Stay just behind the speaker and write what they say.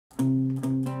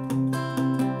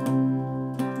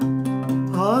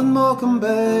On Morecambe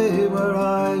Bay, where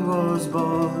I was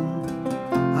born,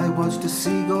 I watched the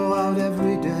sea go out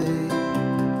every day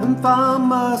and found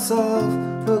myself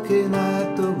looking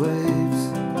at the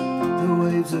waves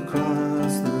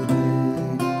across the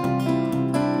bay.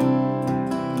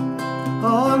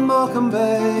 On Morecambe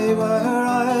Bay, where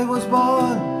I was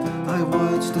born, I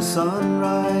watched the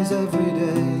sunrise every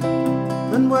day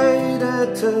and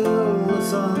waited till the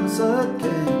sunset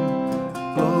came,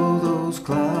 blow those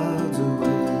clouds away.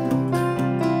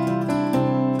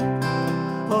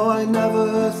 Oh, I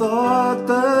never thought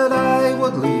that I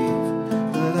would leave,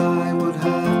 that I would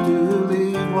have to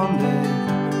leave one day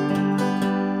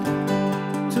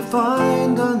to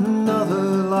find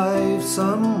another life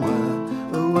somewhere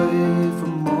away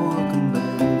from Morecambe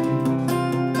Bay.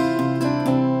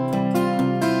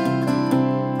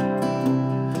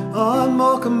 On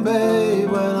Morecambe Bay,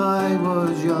 when I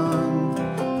was young,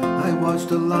 I watched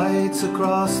the lights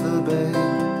across the bay.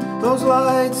 Those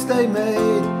lights, they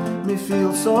made me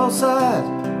feel so sad,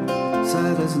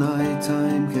 sad as night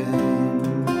time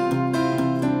came.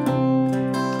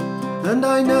 And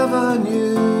I never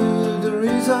knew the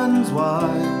reasons why,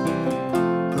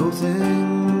 though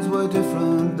things were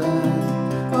different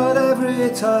then. But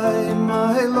every time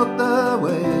I looked their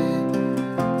way,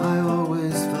 I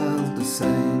always felt the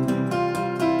same.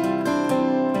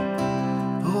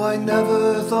 Oh, I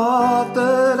never thought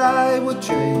that I would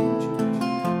change,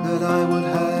 that I would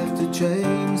have to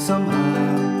change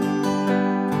somehow,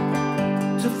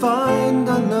 to find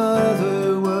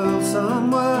another world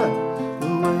somewhere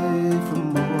away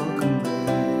from Morecambe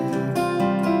Bay.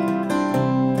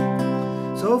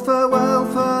 So farewell,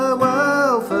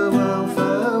 farewell, farewell,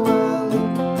 farewell,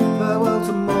 farewell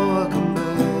to Morecambe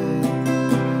Bay.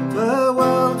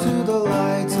 Farewell to the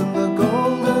lights and the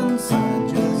golden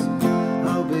sand, yes,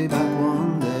 I'll be back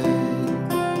one day.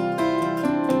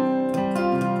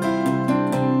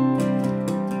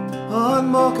 On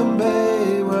Morecambe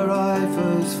Bay, where I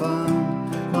first found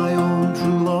my own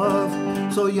true love,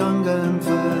 so young and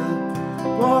fair,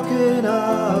 walking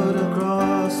out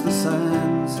across the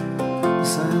sands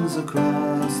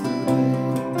across the bay.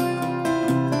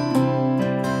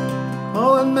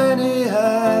 Oh, and many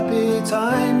happy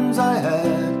times I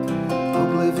had,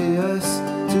 oblivious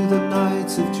to the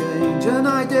nights of change, and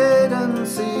I didn't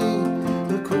see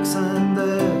the quicksand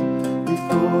there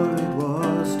before it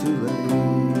was too late.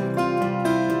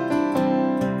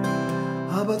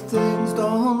 But things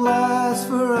don't last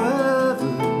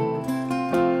forever,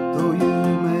 though you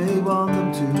may want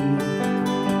them to.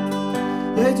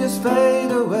 They just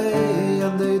fade away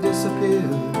and they disappear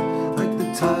like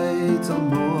the tides on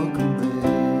Morecambe Bay.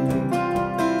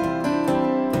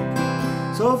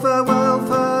 So farewell,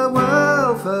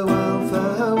 farewell, farewell,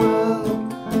 farewell,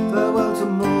 farewell to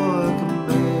Morecambe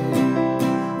Bay.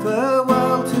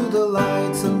 Farewell to the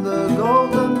lights and the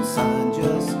golden sand,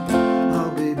 yes,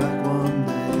 I'll be back one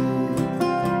day.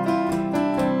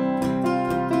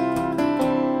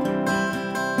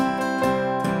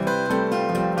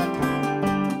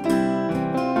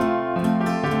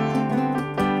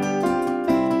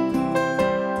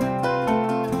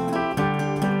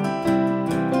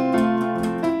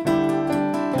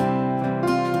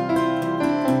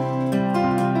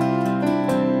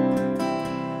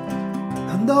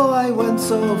 And though I went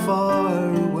so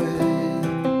far away,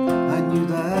 I knew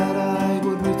that I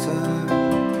would return.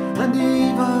 And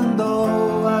even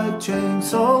though I'd changed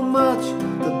so much,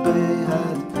 the bay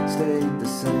had stayed the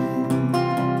same.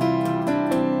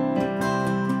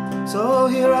 So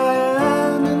here I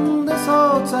am in this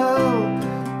hotel,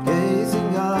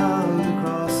 gazing out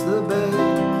across the bay,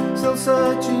 still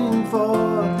searching for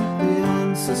the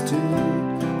answers to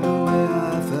the way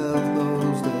I felt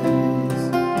those days.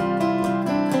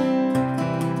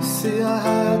 See, I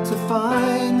had to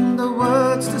find the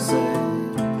words to say,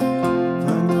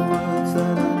 find the words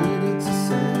that I needed to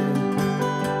say.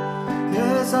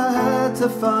 Yes, I had to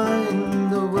find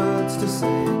the words to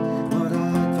say